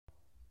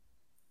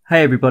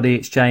Hey everybody,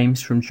 it's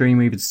James from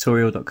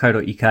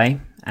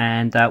dreamweavertutorial.co.uk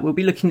and we'll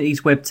be looking at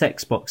these web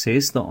text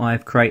boxes that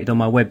I've created on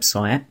my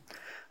website.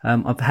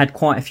 I've had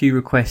quite a few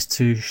requests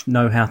to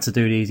know how to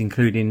do these,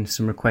 including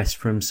some requests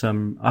from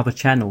some other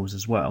channels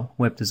as well,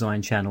 web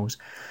design channels.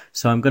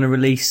 So I'm going to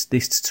release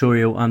this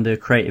tutorial under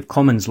Creative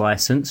Commons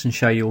license and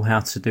show you all how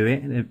to do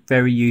it. They're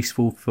very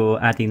useful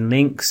for adding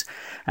links,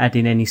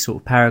 adding any sort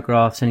of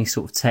paragraphs, any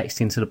sort of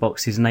text into the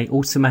boxes, and they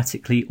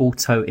automatically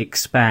auto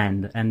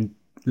expand. And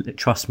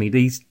trust me,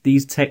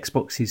 these text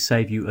boxes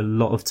save you a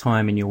lot of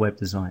time in your web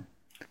design.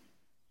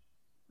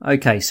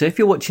 Okay, so if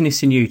you're watching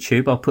this in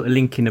YouTube, I'll put a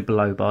link in the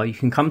below bar. You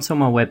can come to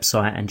my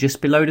website and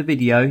just below the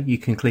video, you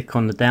can click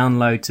on the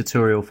download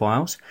tutorial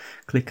files.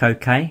 Click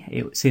OK.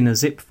 It's in a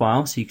zip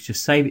file, so you can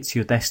just save it to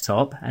your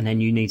desktop, and then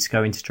you need to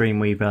go into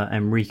Dreamweaver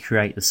and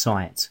recreate the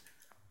site.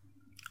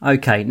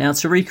 Okay, now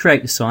to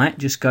recreate the site,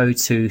 just go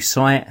to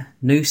Site,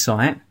 New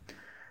Site.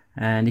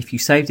 And if you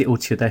saved it all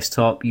to your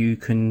desktop, you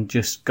can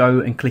just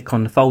go and click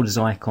on the folders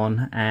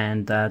icon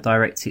and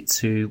direct it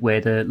to where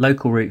the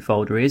local root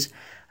folder is,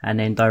 and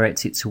then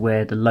direct it to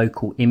where the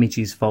local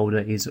images folder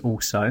is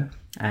also,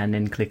 and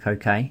then click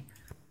OK.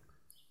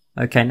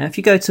 Okay, now if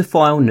you go to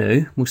File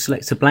New, we'll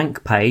select a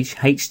blank page,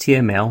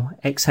 HTML,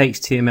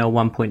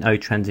 XHTML 1.0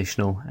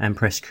 transitional, and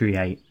press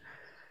Create.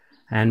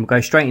 And we'll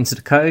go straight into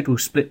the code. We'll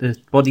split the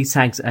body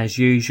tags as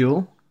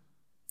usual,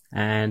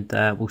 and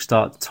we'll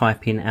start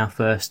typing our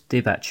first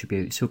div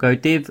attribute. So we'll go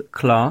div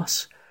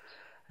class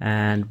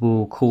and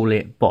we'll call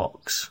it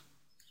box.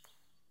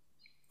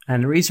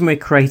 And the reason we're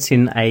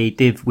creating a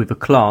div with a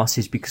class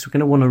is because we're going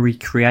to want to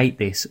recreate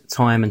this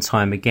time and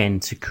time again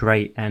to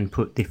create and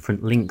put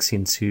different links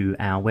into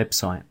our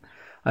website.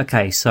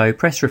 Okay, so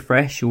press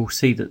refresh, you'll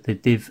see that the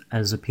div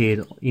has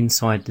appeared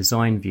inside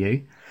design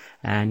view,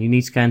 and you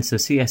need to go into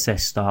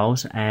CSS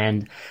styles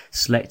and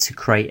select to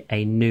create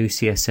a new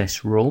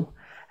CSS rule.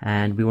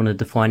 And we want to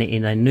define it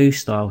in a new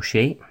style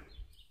sheet,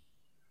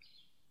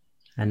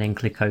 and then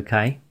click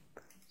OK.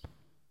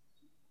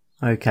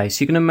 Okay,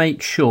 so you're going to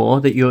make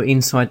sure that you're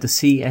inside the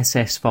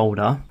CSS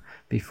folder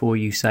before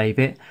you save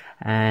it,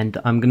 and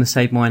I'm going to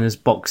save mine as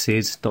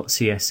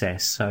boxes.css.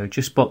 So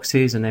just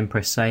boxes, and then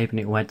press save, and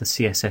it will add the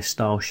CSS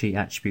style sheet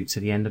attribute to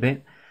the end of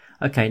it.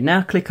 Okay,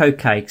 now click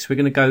OK, because we're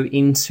going to go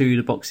into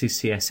the boxes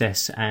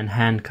CSS and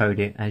hand code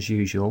it as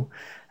usual,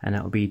 and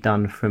that will be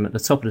done from at the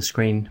top of the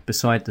screen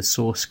beside the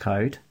source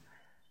code.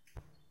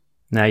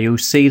 Now you'll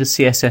see the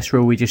CSS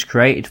rule we just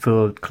created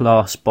for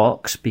class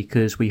box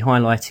because we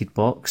highlighted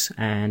box,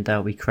 and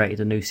we created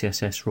a new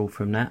CSS rule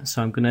from that.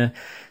 So I'm going to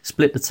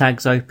split the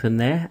tags open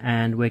there,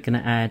 and we're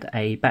going to add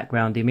a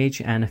background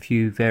image and a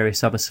few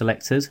various other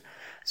selectors.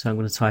 So I'm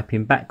going to type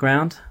in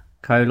background,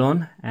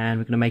 colon, and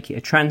we're going to make it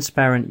a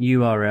transparent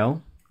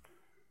URL.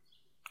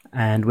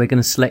 And we're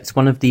going to select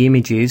one of the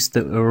images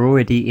that are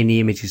already in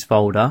the images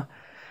folder.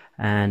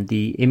 And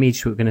the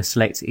image we're going to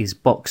select is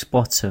box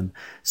bottom.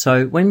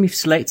 So when we've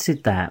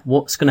selected that,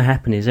 what's going to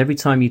happen is every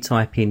time you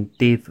type in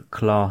div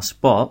class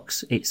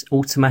box, it's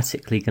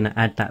automatically going to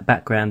add that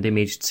background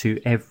image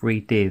to every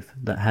div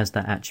that has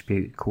that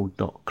attribute called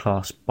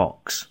 .class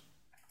box.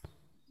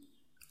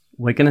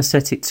 We're going to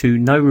set it to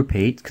no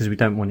repeat because we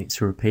don't want it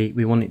to repeat.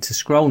 We want it to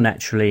scroll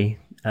naturally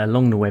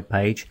along the web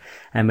page,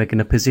 and we're going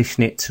to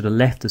position it to the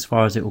left as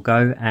far as it will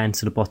go and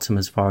to the bottom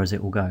as far as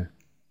it will go.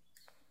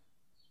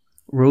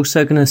 We're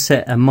also going to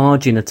set a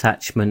margin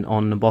attachment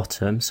on the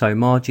bottom, so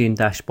margin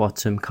dash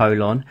bottom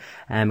colon,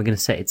 and we're going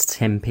to set it to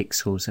 10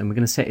 pixels, and we're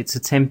going to set it to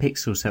 10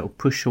 pixels so it will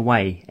push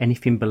away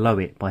anything below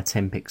it by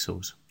 10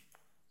 pixels.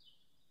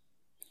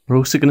 We're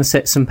also going to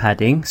set some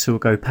padding, so we'll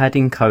go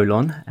padding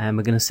colon, and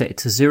we're going to set it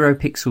to 0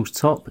 pixels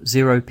top,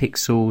 0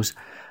 pixels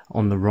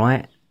on the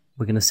right.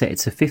 We're going to set it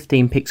to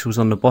 15 pixels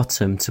on the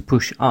bottom to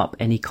push up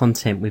any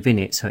content within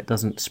it so it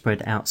doesn't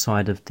spread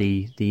outside of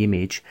the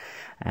image.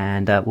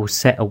 And we'll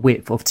set a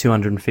width of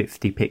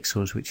 250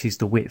 pixels, which is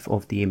the width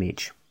of the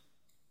image.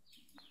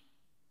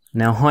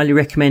 Now, I highly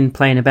recommend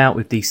playing about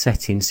with these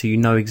settings so you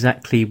know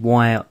exactly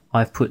why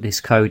I've put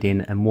this code in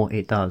and what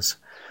it does.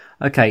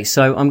 Okay,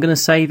 so I'm going to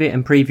save it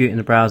and preview it in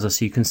the browser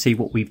so you can see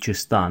what we've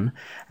just done.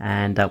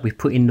 And we've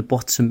put in the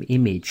bottom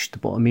image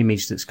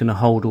that's going to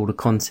hold all the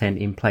content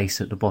in place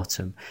at the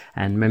bottom.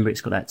 And remember, it's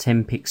got that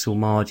 10 pixel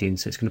margin,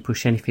 so it's going to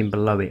push anything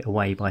below it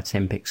away by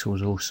 10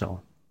 pixels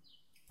also.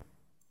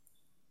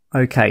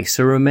 Okay,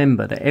 so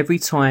remember that every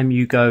time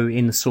you go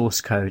in the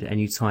source code and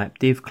you type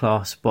div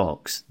class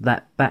box,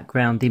 that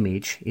background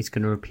image is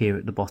going to appear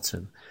at the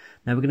bottom.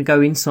 Now we're going to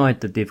go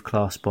inside the div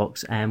class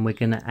box, and we're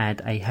going to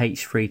add a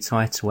h3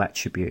 title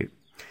attribute,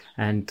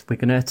 and we're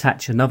going to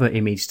attach another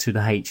image to the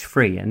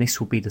h3, and this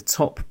will be the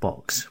top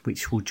box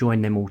which will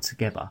join them all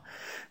together.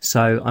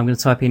 So I'm going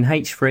to type in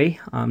h3,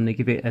 I'm going to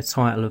give it a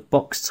title of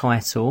box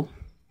title,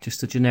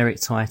 just a generic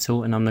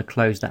title, and I'm going to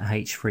close that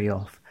h3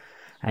 off.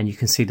 And you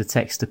can see the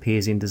text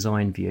appears in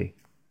design view.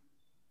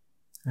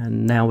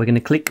 And now we're going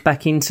to click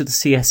back into the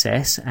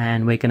CSS,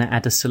 and we're going to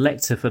add a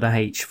selector for the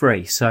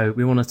h3. So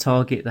we want to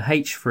target the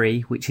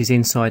h3 which is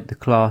inside the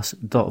class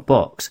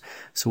 .box.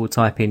 So we'll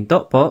type in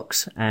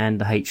 .box and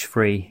the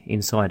h3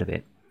 inside of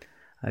it.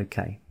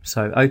 Okay,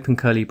 so open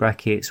curly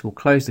brackets, we'll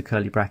close the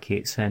curly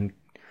brackets and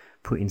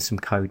put in some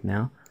code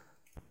now.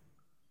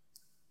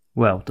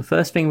 Well, the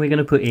first thing we're going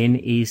to put in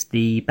is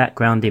the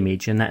background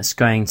image, and that's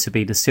going to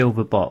be the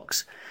silver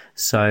box.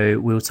 So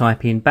we'll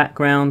type in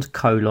background :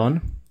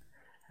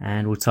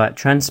 and we'll type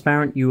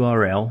transparent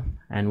URL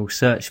and we'll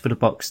search for the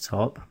box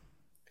top.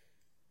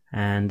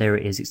 And there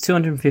it is. It's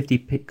 250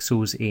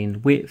 pixels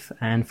in width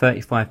and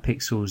 35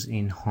 pixels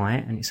in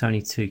height, and it's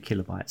only 2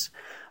 kilobytes.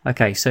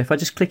 Okay, so if I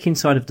just click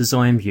inside of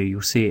design view,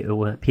 you'll see it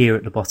will appear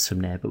at the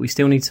bottom there, but we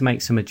still need to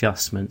make some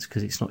adjustments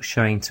because it's not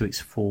showing to its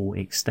full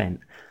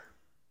extent.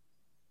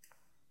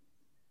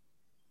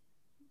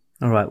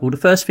 Alright, well the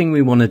first thing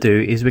we want to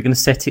do is we're going to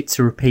set it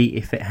to repeat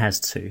if it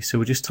has to. So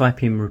we'll just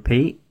type in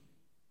repeat,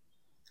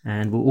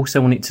 and we'll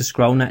also want it to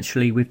scroll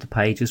naturally with the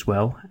page as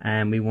well,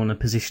 and we want to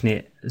position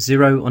it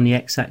 0 on the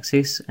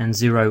x-axis and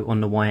 0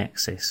 on the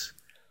y-axis,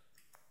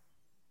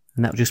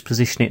 and that will just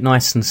position it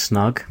nice and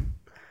snug.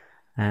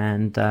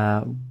 And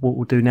what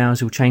we'll do now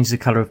is we'll change the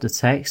colour of the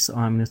text.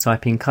 I'm going to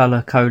type in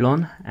colour :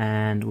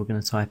 and we're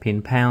going to type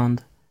in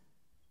pound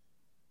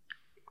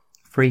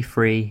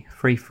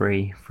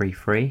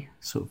 333333,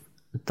 sort of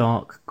a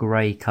dark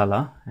grey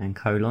colour, and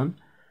colon,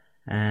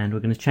 and we're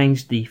going to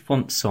change the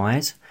font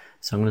size.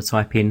 So I'm going to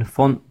type in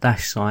font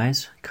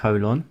 -size :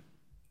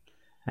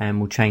 and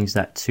we'll change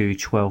that to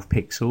 12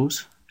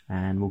 pixels,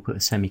 and we'll put a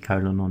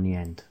semicolon on the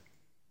end.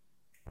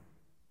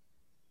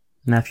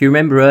 Now if you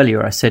remember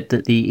earlier I said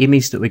that the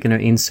image that we're going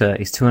to insert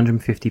is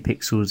 250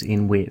 pixels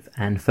in width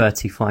and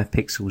 35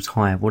 pixels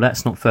high. Well,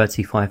 that's not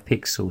 35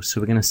 pixels, so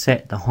we're going to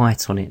set the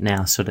height on it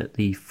now so that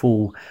the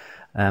full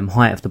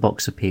height of the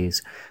box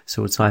appears.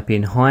 So we'll type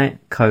in height :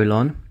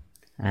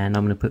 and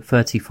I'm going to put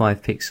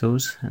 35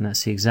 pixels, and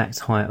that's the exact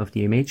height of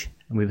the image,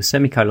 and with a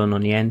semicolon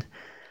on the end.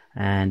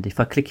 And if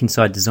I click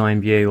inside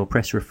design view or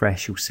press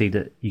refresh, you'll see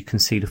that you can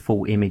see the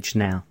full image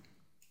now.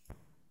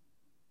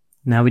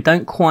 Now we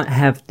don't quite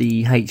have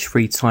the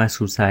H3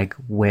 title tag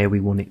where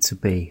we want it to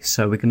be,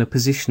 so we're going to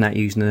position that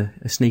using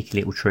a sneaky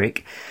little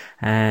trick,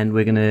 and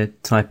we're going to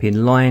type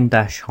in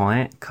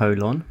line-height :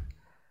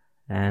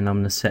 and I'm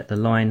going to set the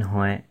line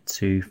height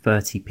to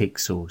 30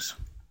 pixels.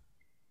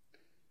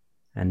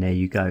 And there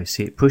you go.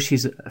 See, it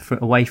pushes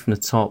away from the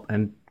top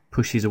and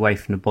pushes away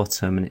from the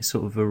bottom, and it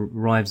sort of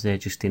arrives there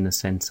just in the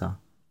center.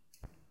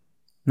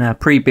 Now,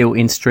 pre-built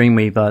in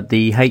Dreamweaver,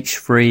 the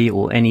H3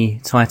 or any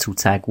title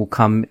tag will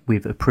come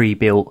with a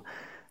pre-built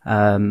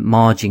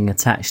margin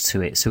attached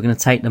to it. So we're going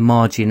to take the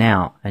margin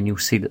out, and you'll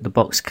see that the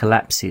box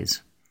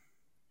collapses.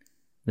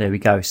 There we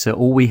go. So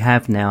all we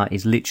have now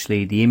is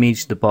literally the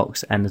image, the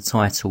box, and the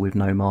title with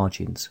no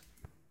margins.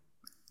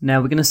 Now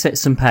we're going to set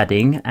some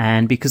padding,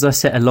 and because I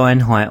set a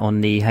line height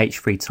on the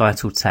H3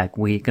 title tag,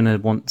 we're going to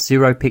want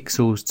 0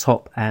 pixels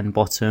top and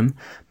bottom,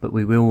 but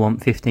we will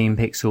want 15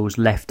 pixels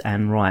left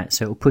and right.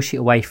 So it will push it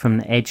away from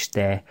the edge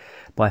there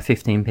by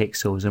 15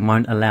 pixels and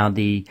won't allow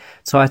the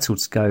title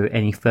to go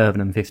any further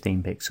than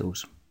 15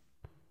 pixels.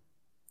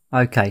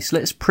 Okay, so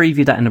let's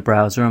preview that in the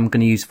browser. I'm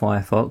going to use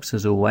Firefox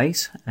as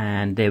always,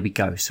 and there we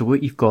go. So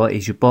what you've got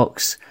is your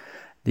box,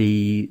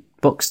 the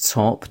box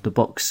top, the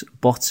box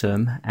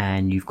bottom,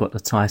 and you've got the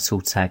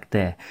title tag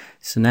there.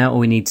 So now all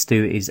we need to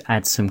do is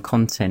add some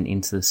content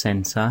into the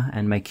center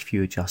and make a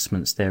few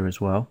adjustments there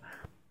as well.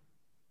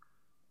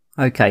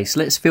 Okay, so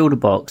let's fill the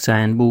box,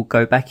 and we'll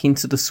go back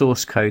into the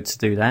source code to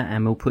do that,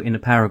 and we'll put in a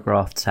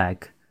paragraph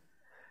tag.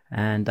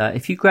 And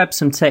if you grab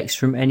some text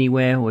from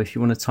anywhere, or if you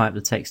want to type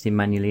the text in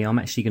manually, I'm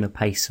actually going to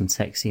paste some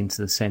text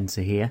into the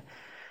center here,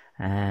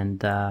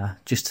 and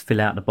just to fill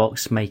out the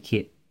box, make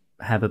it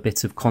have a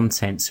bit of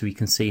content so we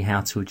can see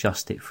how to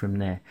adjust it from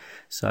there.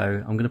 So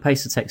I'm going to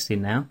paste the text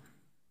in now,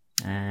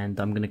 and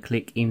I'm going to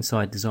click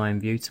inside design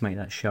view to make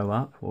that show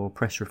up, or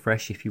press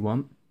refresh if you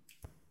want.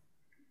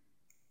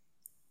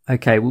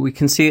 Okay, well we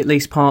can see at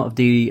least part of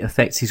the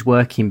effect is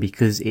working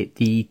because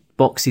the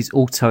box is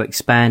auto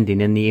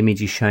expanding and the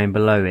image is showing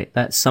below it.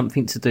 That's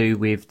something to do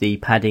with the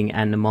padding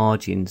and the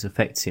margins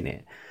affecting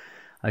it.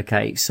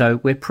 Okay, so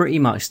we're pretty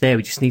much there.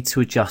 We just need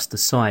to adjust the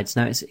sides.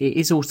 Now it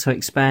is auto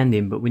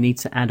expanding, but we need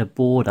to add a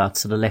border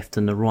to the left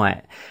and the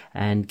right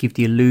and give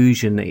the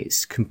illusion that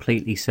it's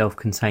completely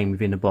self-contained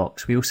within the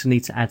box. We also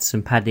need to add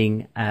some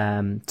padding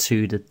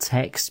to the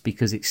text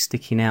because it's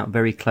sticking out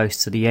very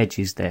close to the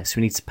edges there. So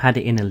we need to pad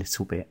it in a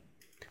little bit.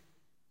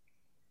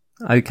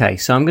 Okay,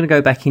 so I'm going to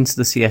go back into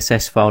the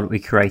CSS file that we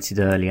created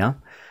earlier,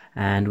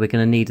 and we're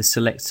going to need a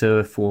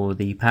selector for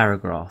the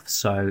paragraph.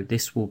 So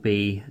this will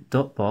be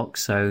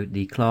 .box, so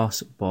the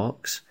class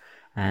box,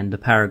 and the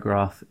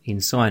paragraph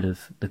inside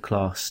of the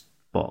class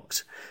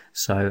box.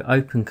 So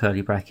open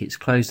curly brackets,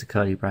 close the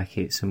curly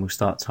brackets, and we'll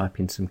start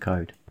typing some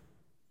code.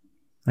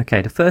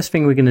 Okay, the first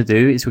thing we're going to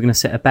do is we're going to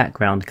set a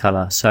background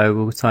color. So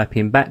we'll type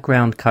in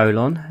background :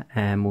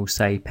 and we'll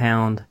say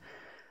pound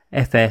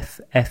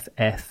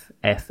FFFFFF.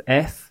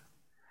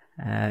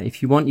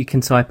 If you want, you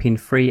can type in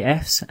 3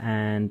 Fs,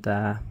 and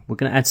we're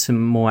going to add some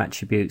more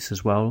attributes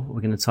as well.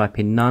 We're going to type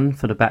in none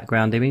for the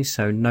background image,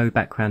 so no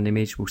background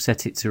image. We'll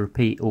set it to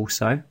repeat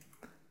also.